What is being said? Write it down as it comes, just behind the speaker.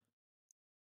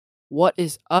What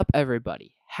is up,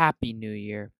 everybody? Happy New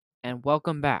Year, and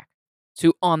welcome back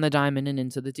to On the Diamond and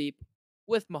Into the Deep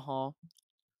with Mahal.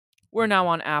 We're now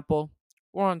on Apple,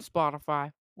 we're on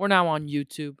Spotify, we're now on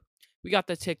YouTube. We got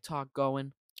the TikTok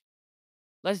going.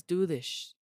 Let's do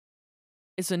this.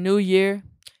 It's a new year,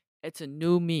 it's a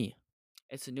new me,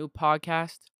 it's a new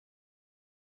podcast,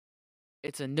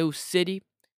 it's a new city,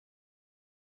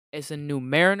 it's a new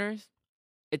Mariners,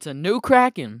 it's a new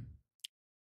Kraken,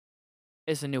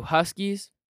 it's a new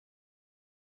Huskies.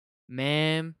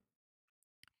 Man,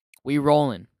 we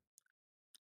rolling.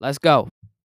 Let's go.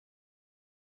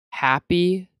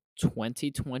 Happy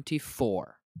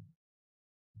 2024.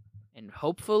 And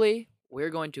hopefully, we're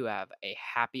going to have a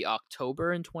happy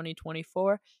October in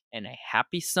 2024 and a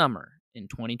happy summer in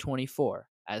 2024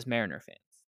 as Mariner fans.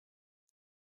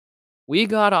 We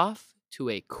got off to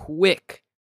a quick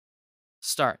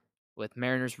start with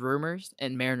Mariners rumors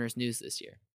and Mariners news this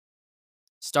year,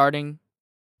 starting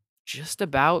just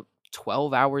about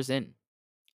 12 hours in.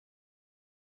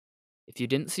 If you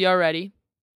didn't see already,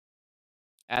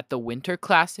 at the Winter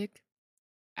Classic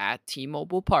at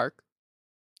T-Mobile Park,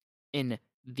 in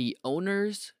the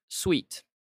owner's suite,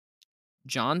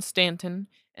 John Stanton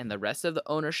and the rest of the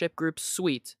ownership group's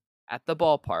suite at the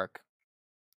ballpark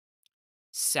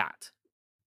sat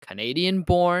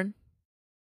Canadian-born,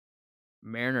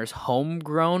 Mariners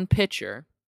homegrown pitcher,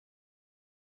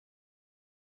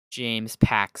 James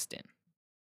Paxton.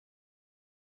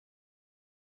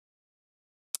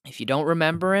 If you don't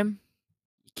remember him,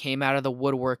 he came out of the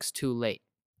woodworks too late.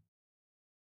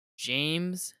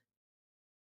 James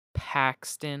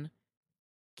Paxton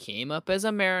came up as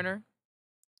a Mariner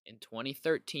in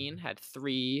 2013, had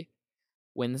 3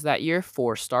 wins that year,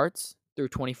 4 starts through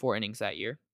 24 innings that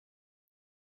year.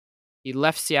 He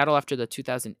left Seattle after the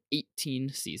 2018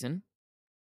 season.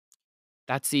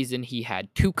 That season, he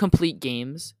had 2 complete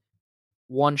games,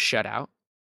 1 shutout.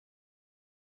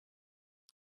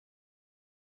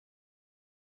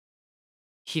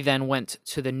 He then went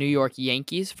to the New York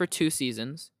Yankees for 2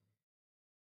 seasons.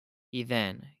 He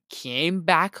then came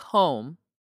back home,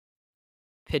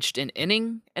 pitched an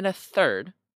inning and a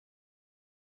third,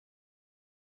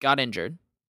 got injured,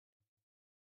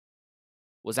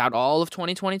 was out all of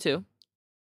 2022,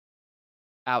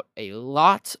 out a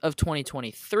lot of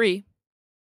 2023,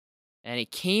 and he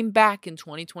came back in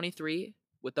 2023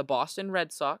 with the Boston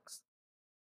Red Sox,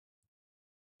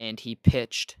 and he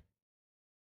pitched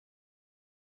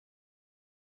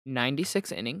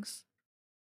 96 innings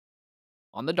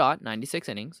on the dot, 96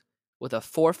 innings, with a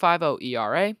 4.50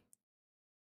 ERA.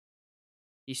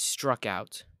 He struck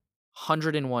out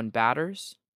 101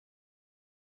 batters.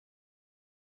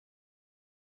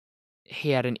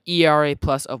 He had an ERA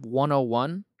plus of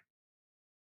 101.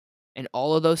 And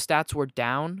all of those stats were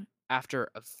down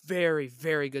after a very,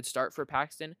 very good start for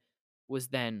Paxton, was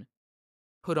then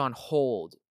put on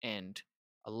hold and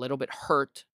a little bit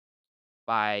hurt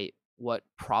by what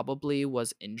probably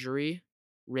was injury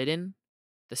ridden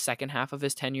the second half of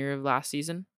his tenure of last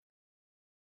season.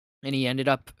 And he ended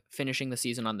up finishing the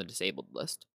season on the disabled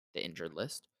list, the injured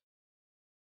list.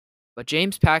 But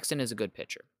James Paxton is a good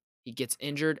pitcher. He gets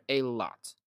injured a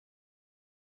lot.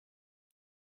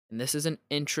 And this is an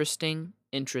interesting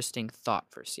thought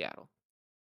for Seattle.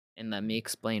 And let me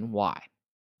explain why.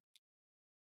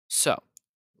 So,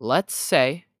 let's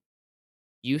say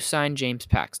you sign James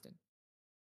Paxton.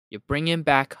 You bring him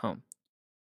back home.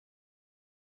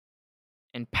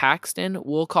 And Paxton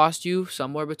will cost you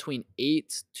somewhere between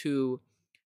 8 to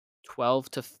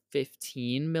 12 to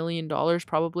 15 million dollars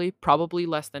probably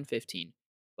less than 15.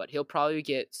 But he'll probably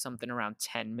get something around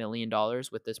 $10 million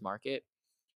with this market,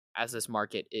 as this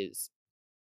market is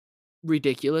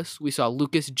ridiculous. We saw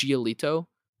Lucas Giolito,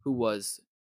 who was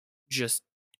just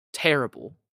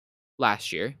terrible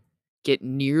last year, get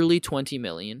nearly 20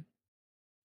 million.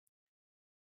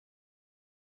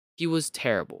 He was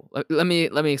terrible. Let me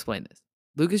explain this.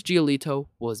 Lucas Giolito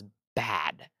was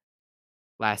bad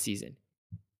last season.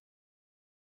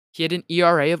 He had an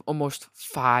ERA of almost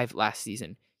 5 last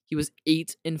season. He was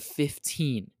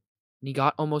 8-15, and he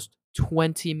got almost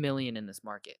 20 million in this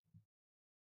market.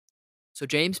 So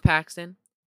James Paxton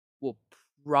will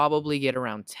probably get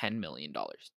around $10 million.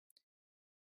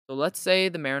 So let's say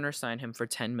the Mariners sign him for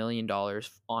 $10 million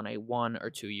on a 1 or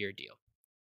 2 year deal.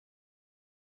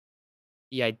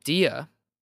 The idea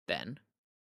then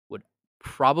would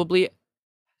probably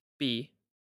be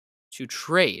to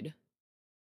trade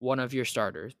one of your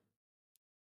starters.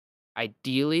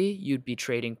 Ideally, you'd be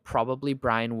trading probably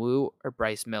Brian Wu or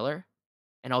Bryce Miller,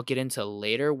 and I'll get into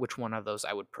later which one of those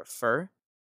I would prefer.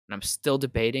 And I'm still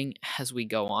debating as we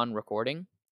go on recording,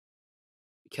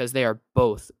 because they are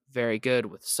both very good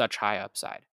with such high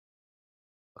upside.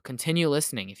 But continue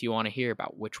listening if you want to hear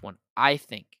about which one I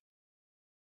think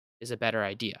is a better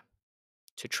idea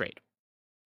to trade.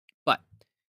 But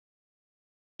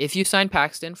if you sign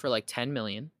Paxton for like 10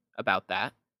 million, about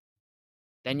that,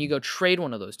 then you go trade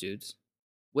one of those dudes.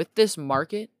 With this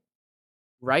market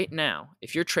right now,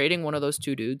 if you're trading one of those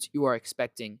two dudes, you are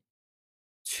expecting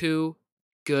two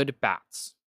good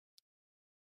bats.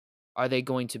 Are they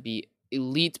going to be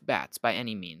elite bats by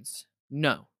any means?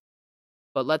 No.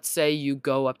 But let's say you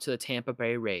go up to the Tampa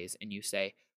Bay Rays and you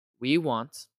say, we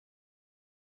want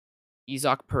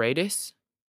Isaac Paredes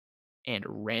and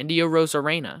Randy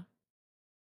Arozarena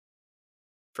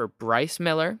for Bryce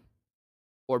Miller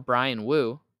or Brian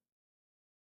Wu.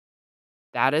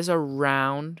 That is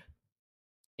around,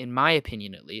 in my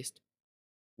opinion at least,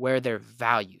 where their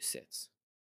value sits.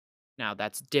 Now,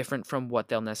 that's different from what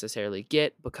they'll necessarily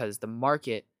get because the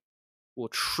market will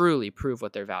truly prove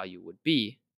what their value would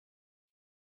be,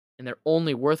 and they're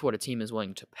only worth what a team is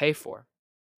willing to pay for.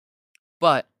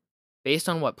 But based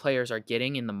on what players are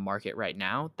getting in the market right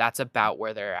now, that's about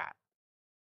where they're at.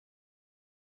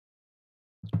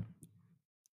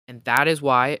 And that is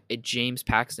why a James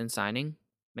Paxton signing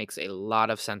makes a lot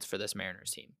of sense for this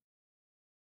Mariners team.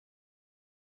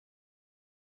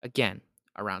 Again,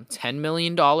 around $10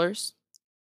 million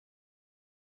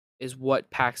is what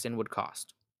Paxton would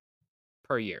cost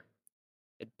per year.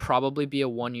 It'd probably be a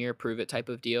 1-year prove-it type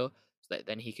of deal so that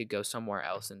then he could go somewhere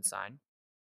else and sign.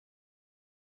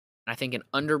 And I think an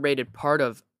underrated part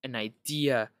of an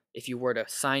idea, if you were to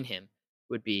sign him,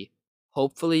 would be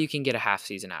hopefully you can get a half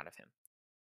season out of him.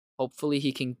 Hopefully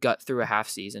he can gut through a half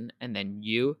season, and then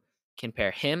you can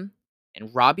pair him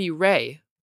and Robbie Ray,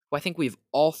 who I think we've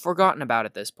all forgotten about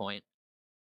at this point.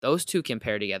 Those two can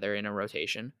pair together in a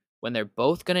rotation when they're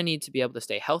both going to need to be able to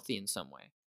stay healthy in some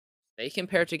way. They can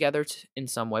pair together in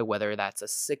some way, whether that's a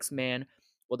 6-man,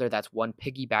 whether that's one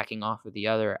piggybacking off of the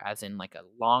other, as in like a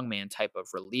long man type of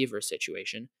reliever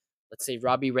situation. Let's say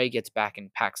Robbie Ray gets back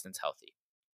and Paxton's healthy.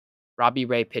 Robbie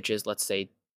Ray pitches, let's say,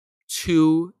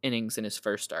 2 innings in his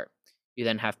first start. You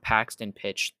then have Paxton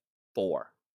pitch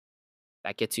 4.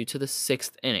 That gets you to the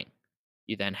 6th inning.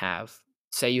 You then have,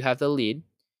 say you have the lead,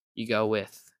 you go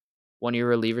with one of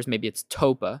your relievers, maybe it's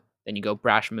Topa, then you go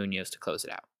Brash Munoz to close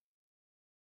it out.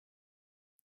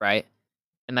 Right?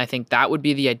 And I think that would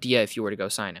be the idea if you were to go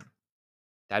sign him.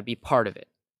 That'd be part of it,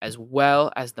 as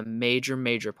well as the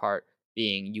major part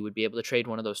being you would be able to trade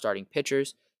one of those starting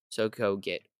pitchers, so go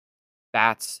get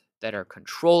bats that are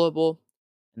controllable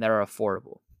and that are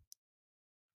affordable.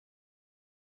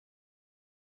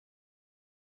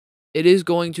 It is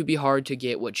going to be hard to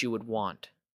get what you would want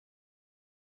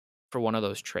for one of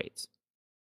those trades.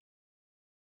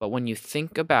 But when you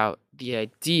think about the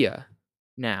idea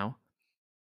now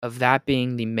of that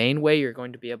being the main way you're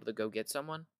going to be able to go get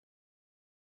someone,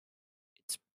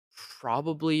 it's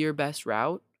probably your best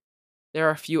route. There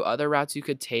are a few other routes you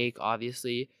could take.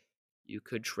 Obviously, you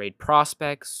could trade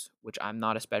prospects, which I'm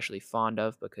not especially fond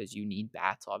of because you need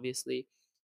bats, obviously.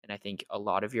 And I think a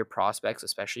lot of your prospects,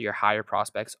 especially your higher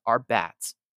prospects, are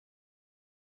bats.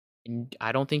 And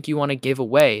I don't think you want to give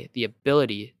away the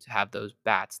ability to have those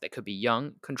bats that could be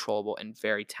young, controllable, and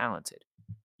very talented.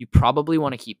 You probably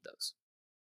want to keep those.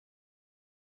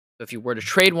 So if you were to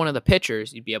trade one of the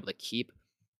pitchers, you'd be able to keep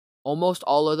almost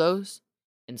all of those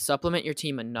and supplement your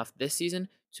team enough this season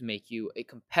to make you a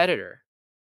competitor,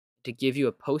 to give you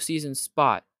a postseason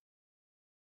spot,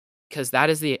 because that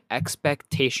is the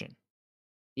expectation.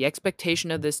 The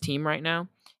expectation of this team right now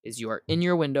is you are in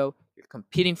your window, you're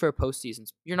competing for a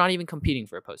postseason. You're not even competing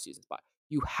for a postseason spot.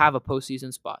 You have a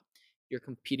postseason spot. You're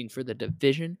competing for the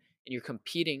division, and you're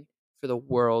competing for the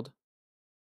World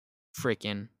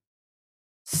freaking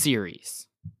Series.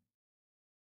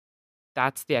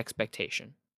 That's the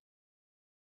expectation.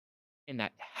 And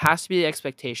that has to be the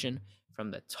expectation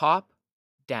from the top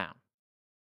down.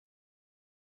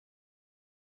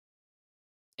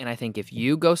 And I think if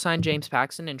you go sign James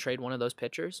Paxton and trade one of those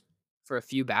pitchers for a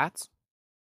few bats,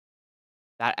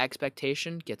 that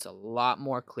expectation gets a lot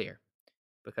more clear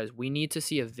because we need to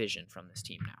see a vision from this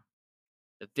team now.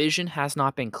 The vision has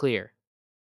not been clear,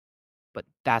 but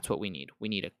that's what we need. We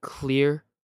need a clear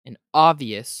and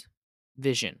obvious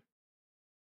vision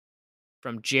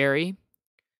from Jerry,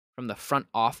 from the front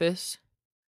office,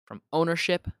 from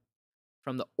ownership,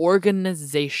 from the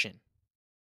organization.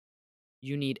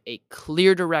 You need a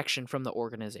clear direction from the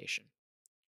organization.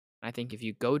 And I think if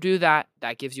you go do that,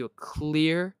 that gives you a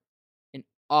clear and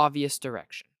obvious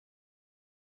direction.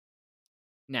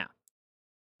 Now,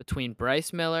 between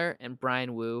Bryce Miller and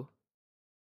Brian Wu,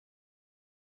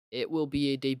 it will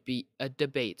be a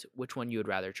debate which one you would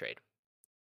rather trade.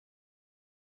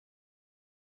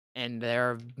 And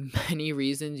there are many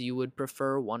reasons you would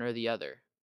prefer one or the other.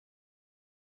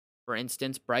 For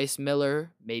instance, Bryce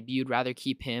Miller, maybe you'd rather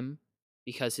keep him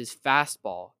because his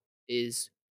fastball is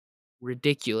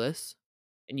ridiculous.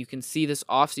 And you can see this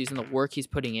offseason the work he's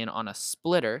putting in on a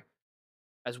splitter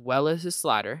as well as his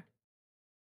slider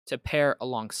to pair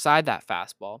alongside that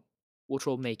fastball, which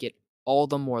will make it all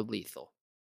the more lethal.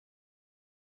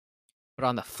 But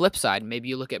on the flip side, maybe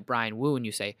you look at Brian Wu and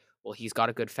you say, well, he's got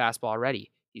a good fastball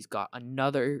already. He's got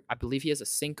another, I believe he has a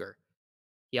sinker.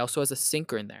 He also has a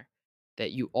sinker in there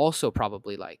that you also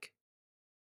probably like.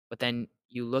 But then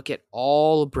you look at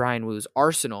all of Brian Wu's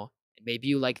arsenal, and maybe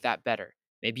you like that better.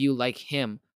 Maybe you like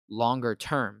him longer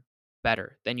term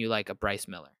better than you like a Bryce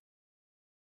Miller.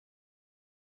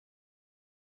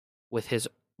 With his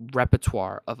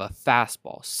repertoire of a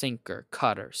fastball, sinker,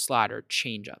 cutter, slider,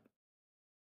 changeup.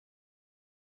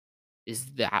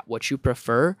 Is that what you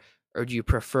prefer? Or do you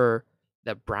prefer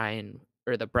the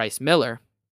Bryce Miller?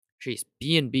 Jeez,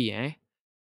 B&B, eh?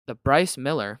 The Bryce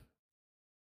Miller,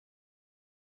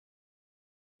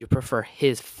 you prefer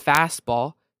his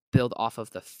fastball build off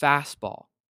of the fastball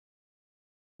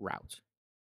route.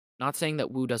 Not saying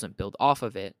that Wu doesn't build off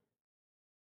of it,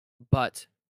 but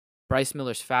Bryce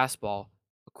Miller's fastball,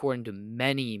 according to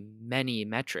many, many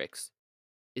metrics,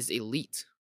 is elite.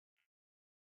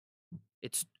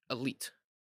 It's elite.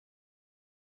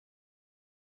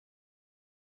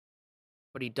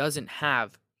 But he doesn't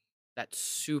have that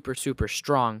super, super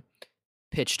strong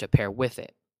pitch to pair with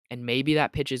it. And maybe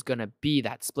that pitch is going to be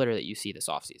that splitter that you see this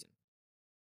offseason.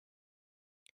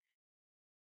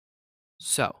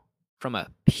 So, from a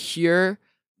pure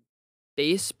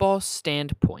baseball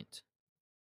standpoint,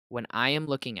 when I am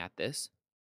looking at this,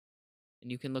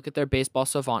 and you can look at their baseball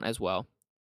savant as well,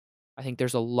 I think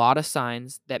there's a lot of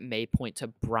signs that may point to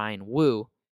Brian Wu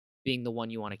being the one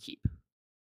you want to keep.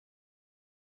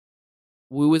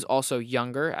 Wu is also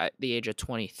younger at the age of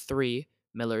 23.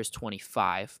 Miller is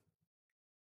 25.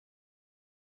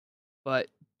 But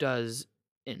does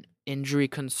an injury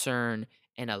concern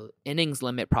and an innings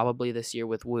limit probably this year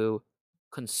with Wu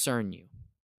concern you?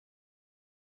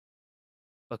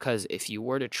 Because if you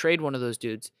were to trade one of those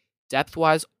dudes,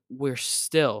 depth-wise, we're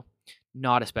still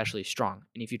not especially strong.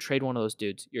 And if you trade one of those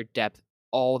dudes, your depth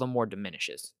all the more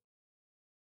diminishes.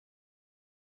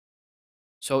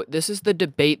 So this is the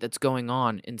debate that's going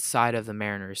on inside of the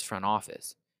Mariners front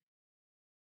office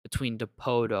between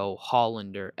Dipoto,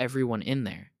 Hollander, everyone in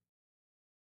there.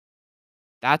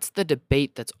 That's the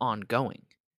debate that's ongoing.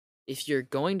 If you're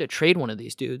going to trade one of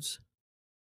these dudes,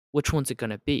 which one's it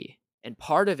going to be? And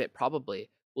part of it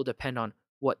probably will depend on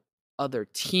what other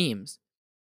teams,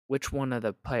 which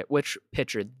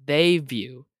pitcher they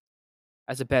view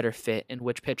as a better fit and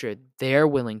which pitcher they're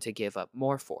willing to give up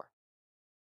more for.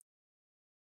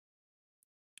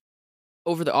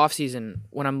 Over the offseason,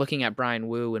 when I'm looking at Brian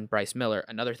Wu and Bryce Miller,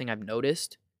 another thing I've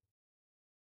noticed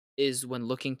is when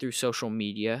looking through social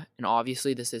media, and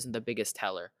obviously this isn't the biggest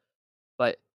teller,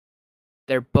 but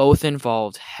they're both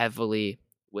involved heavily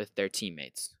with their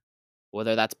teammates,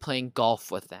 whether that's playing golf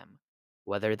with them,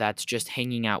 whether that's just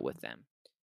hanging out with them.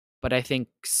 But I think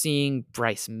seeing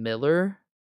Bryce Miller,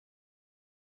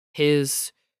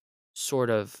 his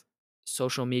sort of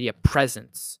social media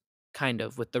presence, kind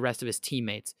of with the rest of his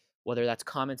teammates, whether that's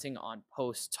commenting on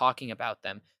posts talking about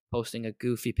them, posting a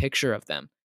goofy picture of them,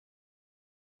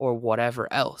 or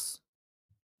whatever else.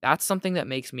 That's something that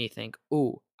makes me think,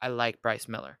 ooh, I like Bryce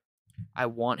Miller. I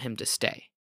want him to stay.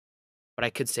 But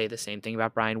I could say the same thing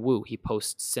about Brian Wu. He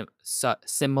posts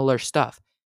similar stuff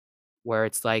where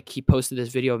it's like he posted this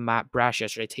video of Matt Brash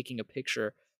yesterday taking a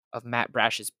picture of Matt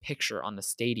Brash's picture on the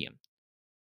stadium.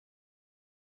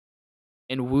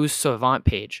 And Wu's Savant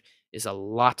page is a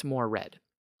lot more read.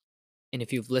 And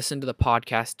if you've listened to the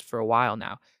podcast for a while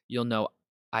now, you'll know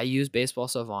I use Baseball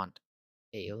Savant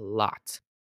a lot.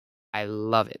 I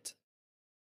love it.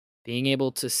 Being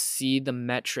able to see the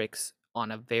metrics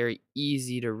on a very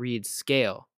easy to read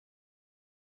scale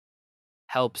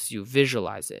helps you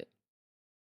visualize it.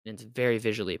 And it's very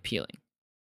visually appealing.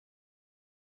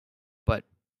 But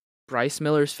Bryce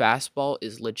Miller's fastball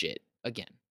is legit.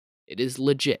 Again, it is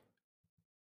legit.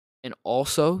 And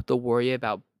also, the worry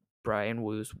about Brian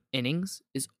Wu's innings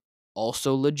is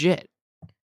also legit.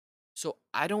 So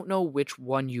I don't know which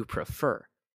one you prefer.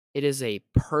 It is a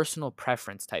personal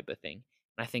preference type of thing.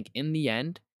 And I think in the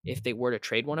end, if they were to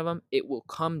trade one of them, it will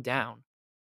come down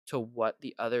to what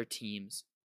the other teams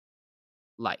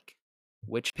like.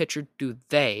 Which pitcher do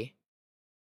they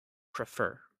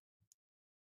prefer?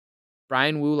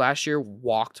 Brian Wu last year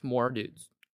walked more dudes.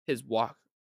 his walk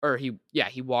or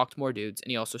he walked more dudes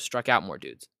and he also struck out more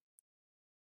dudes.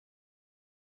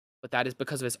 But that is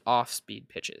because of his off-speed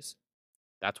pitches.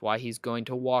 That's why he's going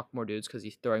to walk more dudes because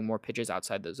he's throwing more pitches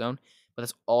outside the zone. But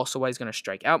that's also why he's going to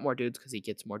strike out more dudes because he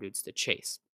gets more dudes to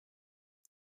chase.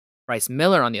 Bryce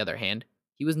Miller, on the other hand,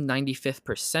 he was 95th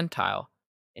percentile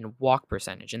in walk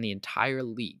percentage in the entire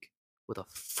league with a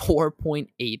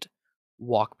 4.8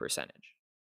 walk percentage,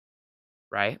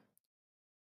 right?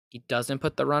 He doesn't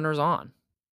put the runners on.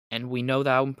 And we know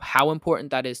that how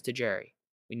important that is to Jerry.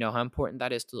 We know how important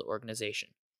that is to the organization.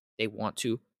 They want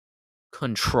to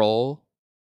control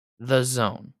the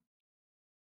zone.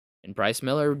 And Bryce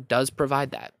Miller does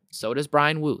provide that. So does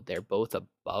Brian Wu. They're both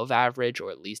above average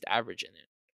or at least average in it.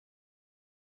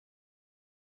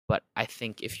 But I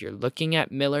think if you're looking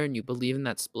at Miller and you believe in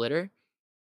that splitter,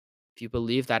 if you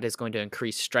believe that is going to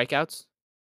increase strikeouts,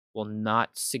 while not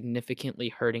significantly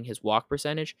hurting his walk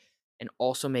percentage and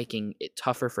also making it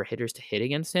tougher for hitters to hit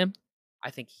against him,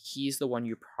 I think he's the one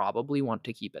you probably want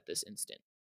to keep at this instant.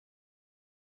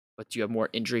 But do you have more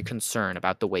injury concern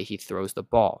about the way he throws the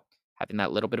ball, having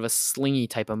that little bit of a slingy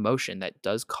type of motion that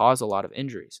does cause a lot of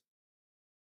injuries?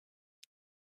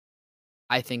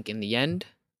 I think in the end,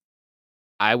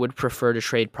 I would prefer to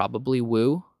trade probably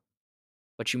Wu,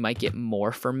 but you might get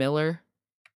more for Miller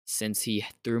since he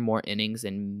threw more innings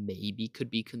and maybe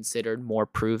could be considered more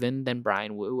proven than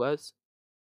Brian Wu was.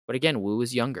 But again, Wu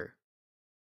is younger.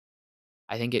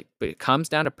 I think it comes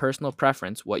down to personal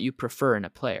preference, what you prefer in a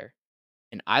player.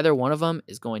 And either one of them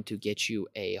is going to get you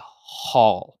a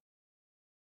haul.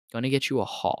 Going to get you a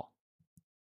haul.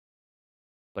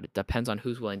 But it depends on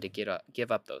who's willing to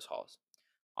give up those hauls.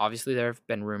 Obviously, there have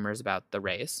been rumors about the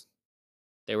Rays.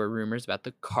 There were rumors about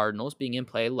the Cardinals being in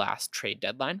play last trade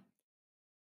deadline.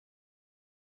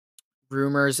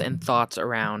 Rumors and thoughts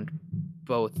around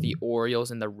both the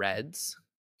Orioles and the Reds.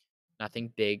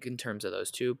 Nothing big in terms of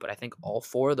those two, but I think all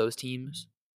four of those teams,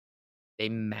 they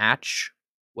match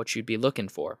what you'd be looking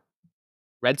for.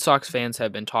 Red Sox fans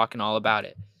have been talking all about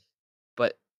it,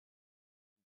 but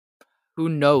who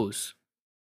knows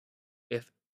if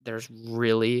there's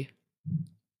really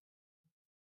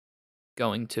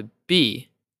going to be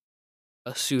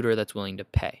a suitor that's willing to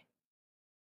pay,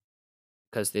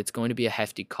 because it's going to be a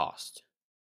hefty cost.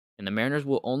 And the Mariners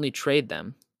will only trade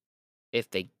them if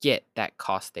they get that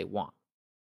cost they want.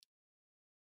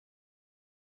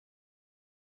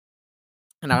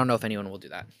 And I don't know if anyone will do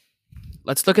that.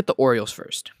 Let's look at the Orioles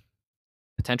first.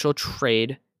 Potential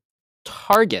trade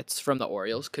targets from the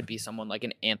Orioles could be someone like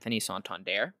an Anthony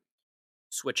Santander,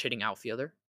 switch hitting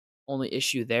outfielder. Only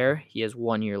issue there, he has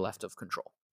 1 year left of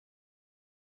control.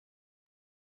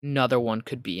 Another one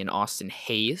could be an Austin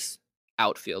Hayes,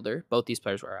 outfielder. Both these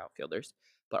players were outfielders,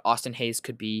 but Austin Hayes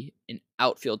could be an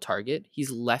outfield target.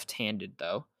 He's left-handed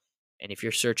though, and if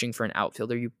you're searching for an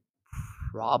outfielder, you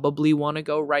probably want to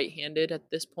go right-handed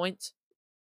at this point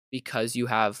because you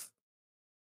have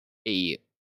a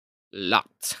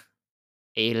lot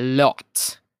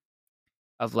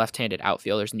of left-handed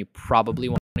outfielders, and you probably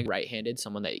want to go right-handed,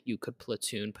 someone that you could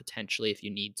platoon potentially if you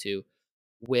need to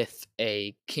with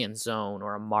a Canzone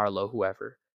or a Marlowe,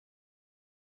 whoever.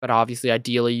 But obviously,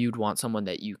 ideally, you'd want someone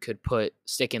that you could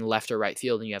stick in left or right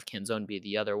field, and you have Canzone be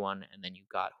the other one, and then you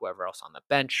got whoever else on the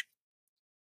bench.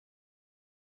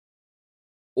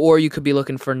 Or you could be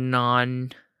looking for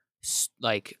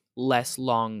less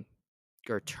longer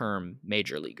term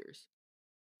major leaguers.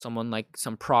 Someone like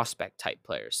some prospect type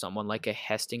players, someone like a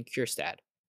Heston Kjerstad,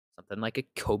 something like a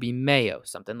Kobe Mayo,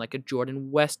 something like a Jordan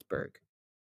Westberg.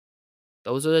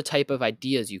 Those are the type of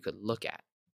ideas you could look at.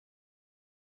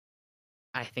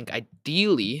 I think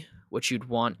ideally what you'd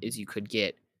want is you could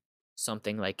get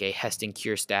something like a Heston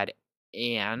Kjerstad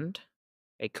and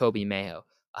a Kobe Mayo,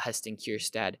 a Heston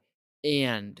Kjerstad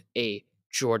and a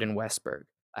Jordan Westberg,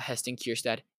 a Heston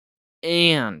Kjerstad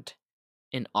and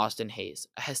an Austin Hayes,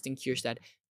 a Heston Kjerstad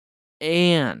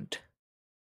and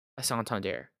a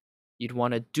Santander. You'd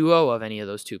want a duo of any of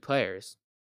those two players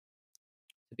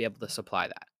to be able to supply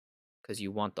that, because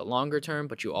you want the longer term,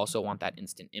 but you also want that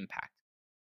instant impact.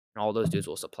 And all those dudes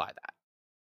will supply that.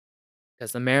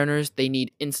 Because the Mariners, they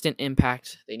need instant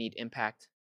impact. They need impact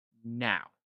now.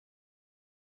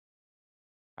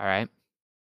 All right.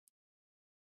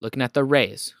 Looking at the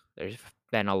Rays, there's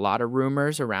been a lot of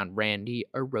rumors around Randy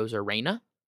Arozarena.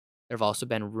 There have also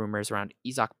been rumors around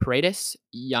Isaac Paredes,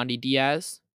 Yandy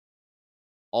Diaz.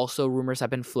 Also, rumors have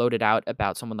been floated out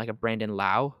about someone like a Brandon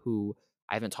Lau, who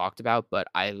I haven't talked about, but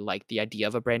I like the idea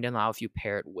of a Brandon Lau if you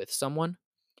pair it with someone.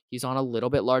 He's on a little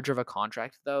bit larger of a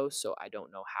contract, though, so I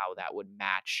don't know how that would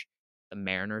match the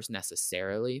Mariners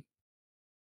necessarily.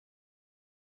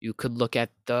 You could look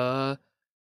at the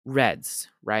Reds,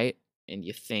 right? And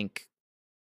you think,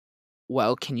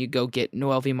 well, can you go get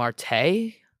Noelvi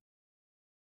Marte?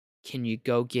 Can you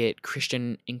go get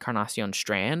Christian Encarnacion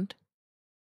Strand?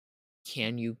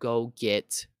 Can you go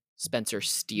get Spencer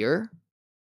Steer?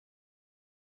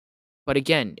 But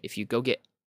again, if you go get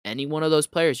any one of those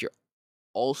players, you're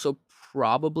also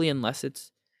probably, unless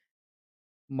it's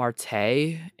Marte,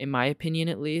 in my opinion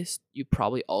at least, you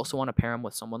probably also want to pair him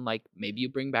with someone like maybe you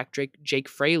bring back Jake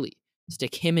Fraley,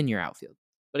 stick him in your outfield.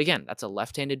 But again, that's a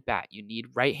left-handed bat. You need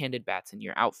right-handed bats in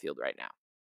your outfield right now.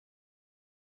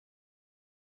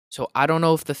 So I don't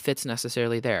know if the fit's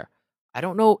necessarily there. I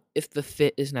don't know if the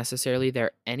fit is necessarily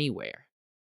there anywhere.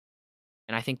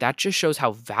 And I think that just shows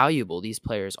how valuable these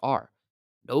players are.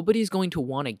 Nobody's going to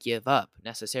want to give up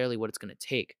necessarily what it's going to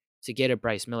take to get a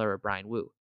Bryce Miller or Brian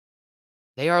Wu.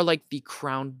 They are like the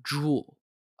crown jewel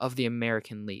of the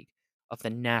American League, of the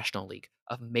National League,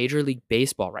 of Major League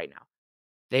Baseball right now.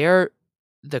 They are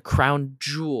the crown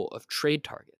jewel of trade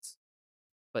targets.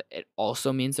 But it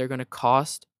also means they're going to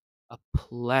cost a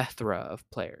plethora of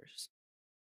players.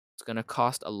 It's going to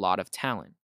cost a lot of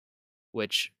talent,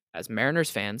 which, as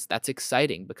Mariners fans, that's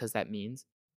exciting because that means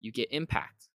you get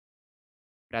impact.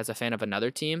 But as a fan of another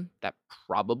team, that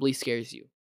probably scares you,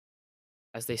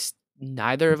 as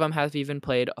neither of them have even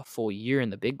played a full year in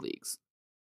the big leagues.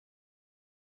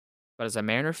 But as a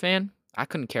Mariner fan, I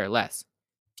couldn't care less.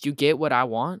 If you get what I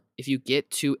want, if you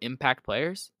get 2 impact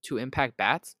players, 2 impact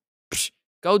bats,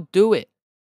 go do it.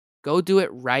 Go do it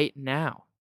right now.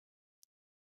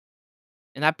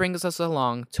 And that brings us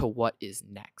along to what is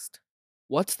next.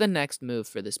 What's the next move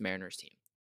for this Mariners team?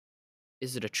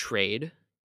 Is it a trade?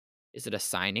 Is it a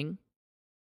signing?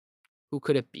 Who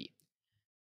could it be?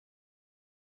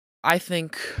 I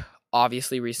think,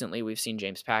 obviously, recently we've seen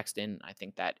James Paxton. I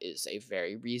think that is a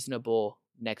very reasonable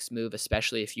next move,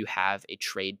 especially if you have a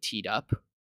trade teed up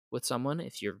with someone.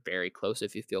 If you're very close,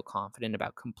 if you feel confident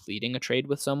about completing a trade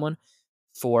with someone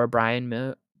for Brian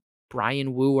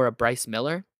Wu or a Bryce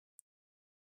Miller.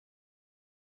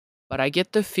 But I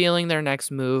get the feeling their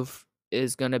next move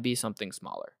is going to be something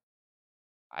smaller.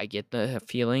 I get the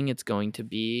feeling it's going to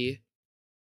be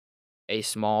a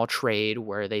small trade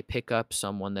where they pick up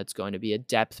someone that's going to be a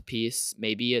depth piece.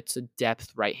 Maybe it's a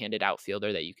depth right-handed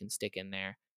outfielder that you can stick in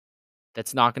there.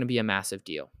 That's not going to be a massive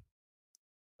deal.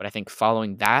 But I think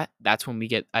following that, that's when we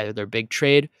get either their big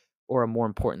trade or a more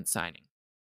important signing.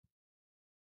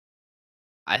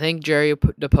 I think Jerry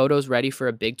Dipoto's ready for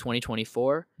a big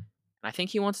 2024. And I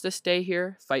think he wants to stay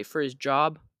here, fight for his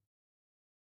job.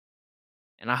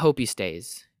 And I hope he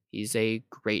stays. He's a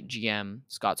great GM.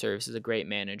 Scott Service is a great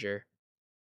manager.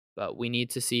 But we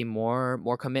need to see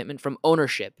more commitment from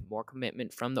ownership, more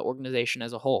commitment from the organization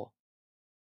as a whole.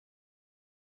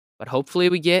 But hopefully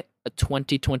we get a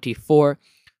 2024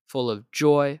 full of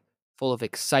joy, full of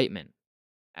excitement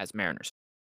as Mariners.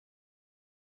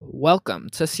 Welcome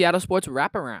to Seattle Sports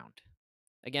Wraparound.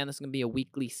 Again, this is going to be a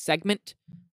weekly segment.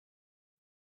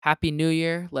 Happy New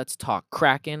Year. Let's talk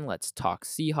Kraken. Let's talk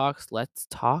Seahawks. Let's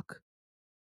talk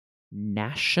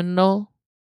National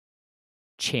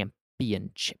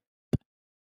Championship.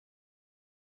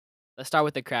 Let's start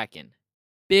with the Kraken.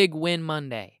 Big win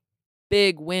Monday.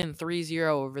 Big win 3-0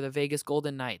 over the Vegas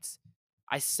Golden Knights.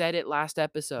 I said it last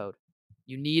episode.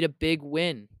 You need a big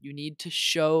win. You need to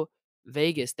show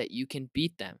Vegas that you can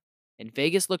beat them. And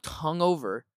Vegas looked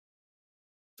hungover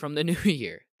from the new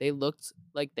year. They looked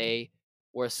like they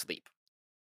were asleep.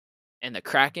 And the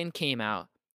Kraken came out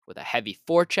with a heavy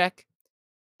forecheck.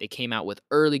 They came out with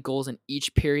early goals in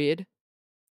each period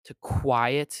to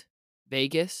quiet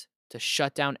Vegas, to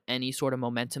shut down any sort of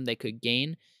momentum they could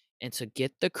gain, and to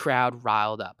get the crowd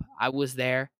riled up. I was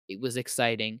there. It was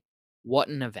exciting. What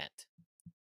an event.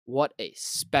 What a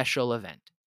special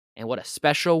event. And what a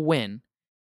special win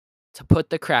to put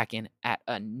the Kraken at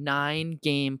a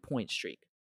 9-game point streak.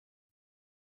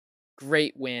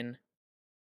 Great win.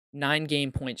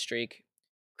 9-game point streak.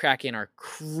 Kraken are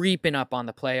creeping up on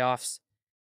the playoffs.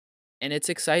 And it's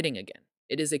exciting again.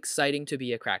 It is exciting to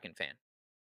be a Kraken fan.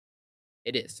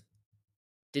 It is.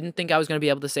 Didn't think I was going to be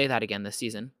able to say that again this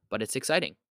season, but it's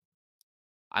exciting.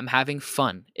 I'm having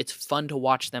fun. It's fun to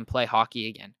watch them play hockey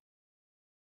again.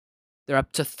 They're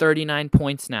up to 39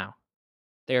 points now.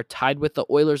 They are tied with the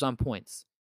Oilers on points.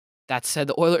 That said,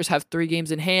 the Oilers have 3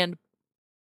 games in hand,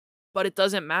 but it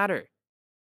doesn't matter.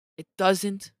 It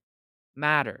doesn't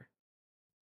matter.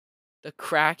 The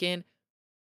Kraken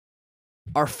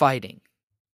are fighting.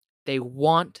 They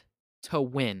want to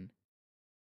win.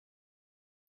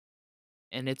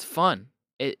 And it's fun.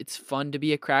 It's fun to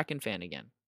be a Kraken fan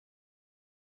again.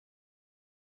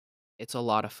 It's a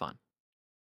lot of fun.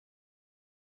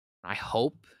 I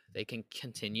hope they can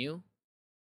continue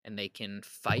and they can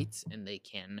fight and they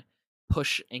can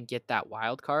push and get that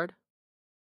wild card.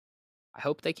 I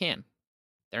hope they can.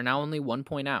 They're now only 1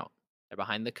 point out. They're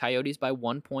behind the Coyotes by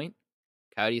 1 point.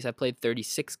 Coyotes have played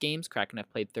 36 games. Kraken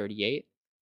have played 38.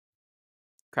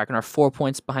 Kraken are 4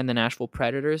 points behind the Nashville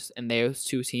Predators, and those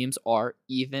two teams are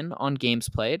even on games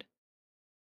played.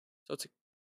 So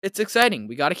it's exciting.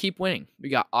 We got to keep winning. We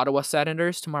got Ottawa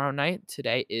Senators tomorrow night.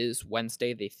 Today is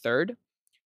Wednesday the 3rd.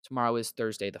 Tomorrow is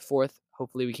Thursday the 4th.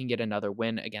 Hopefully we can get another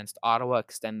win against Ottawa,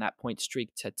 extend that point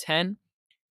streak to 10.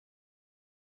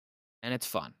 And it's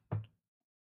fun.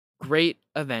 Great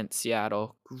event,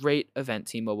 Seattle. Great event,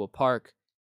 T-Mobile Park.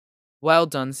 Well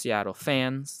done, Seattle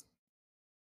fans.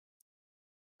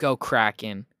 Go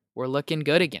Kraken. We're looking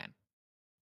good again.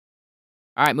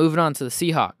 All right, moving on to the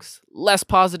Seahawks. Less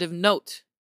positive note.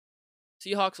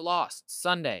 Seahawks lost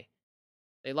Sunday.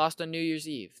 They lost on New Year's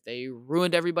Eve. They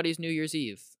ruined everybody's New Year's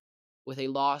Eve with a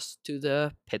loss to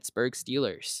the Pittsburgh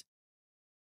Steelers.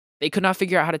 They could not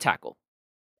figure out how to tackle.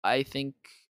 I think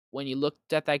when you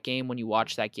looked at that game, when you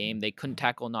watched that game, they couldn't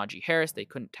tackle Najee Harris. They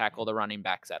couldn't tackle the running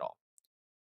backs at all.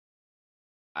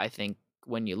 I think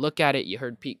when you look at it, you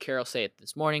heard Pete Carroll say it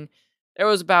this morning. There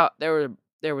was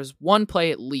one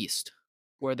play at least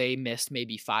where they missed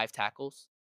maybe 5 tackles.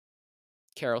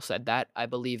 Carroll said that. I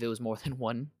believe it was more than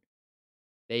one.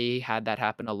 They had that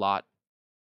happen a lot.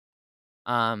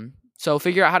 So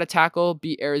figure out how to tackle,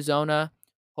 beat Arizona,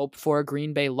 hope for a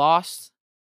Green Bay loss.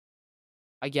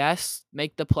 I guess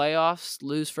make the playoffs,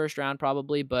 lose first round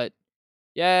probably, but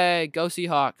yay, go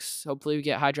Seahawks. Hopefully we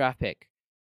get high draft pick.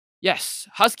 Yes,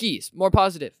 Huskies, more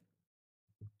positive.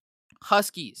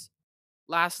 Huskies,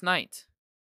 last night,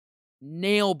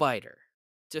 nail biter,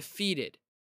 defeated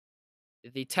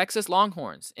the Texas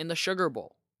Longhorns in the Sugar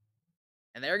Bowl.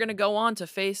 And they're going to go on to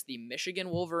face the Michigan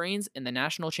Wolverines in the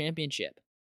national championship.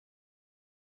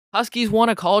 Huskies won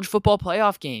a college football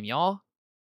playoff game, y'all.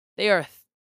 They are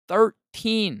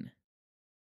 13-0.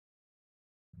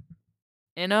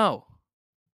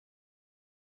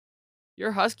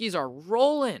 Your Huskies are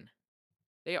rolling.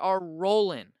 They are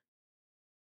rolling.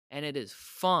 And it is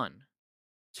fun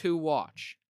to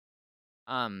watch.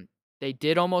 They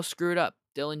did almost screw it up.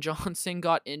 Dylan Johnson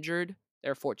got injured.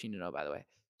 They're 14-0, by the way.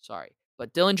 Sorry.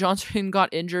 But Dylan Johnson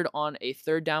got injured on a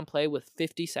third down play with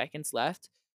 50 seconds left.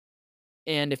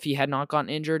 And if he had not gotten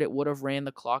injured, it would have ran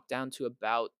the clock down to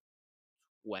about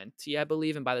 20, I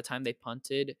believe. And by the time they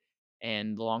punted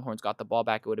and the Longhorns got the ball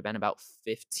back, it would have been about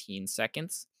 15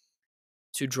 seconds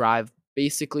to drive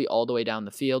basically all the way down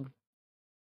the field.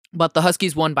 But the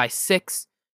Huskies won by 6.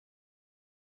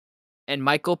 And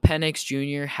Michael Penix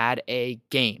Jr. had a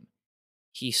game.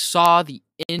 He saw the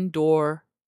indoor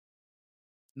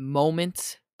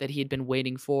moment that he had been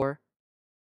waiting for.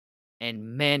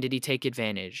 And man, did he take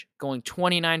advantage. Going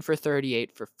 29 for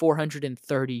 38 for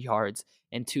 430 yards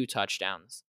and 2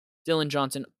 touchdowns. Dylan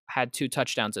Johnson had 2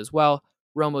 touchdowns as well.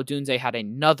 Rome Odunze had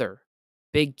another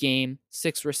big game.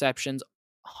 6 receptions,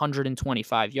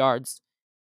 125 yards.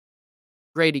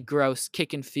 Grady Gross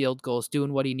kicking field goals,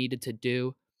 doing what he needed to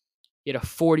do. He had a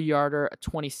 40-yarder, a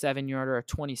 27-yarder, a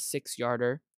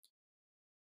 26-yarder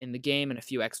in the game and a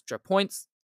few extra points.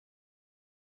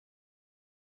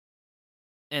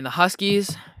 And the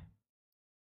Huskies,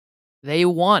 they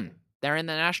won. They're in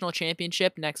the national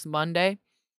championship next Monday.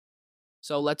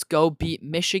 So let's go beat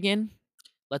Michigan.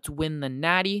 Let's win the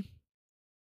Natty.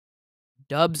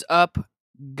 Dubs up.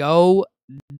 Go.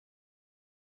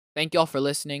 Thank y'all for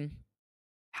listening.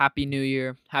 Happy New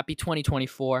Year. Happy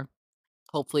 2024.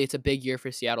 Hopefully it's a big year for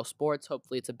Seattle sports.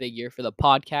 Hopefully it's a big year for the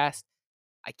podcast.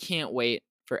 I can't wait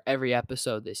for every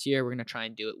episode this year. We're going to try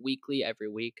and do it weekly, every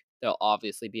week. There'll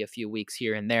obviously be a few weeks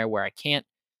here and there where I can't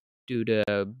due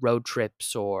to road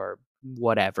trips or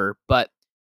whatever. But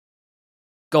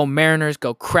go Mariners,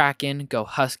 go Kraken, go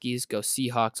Huskies, go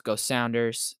Seahawks, go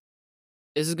Sounders.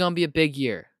 This is going to be a big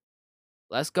year.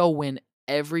 Let's go win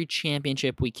every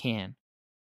championship we can.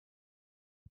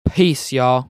 Peace, y'all.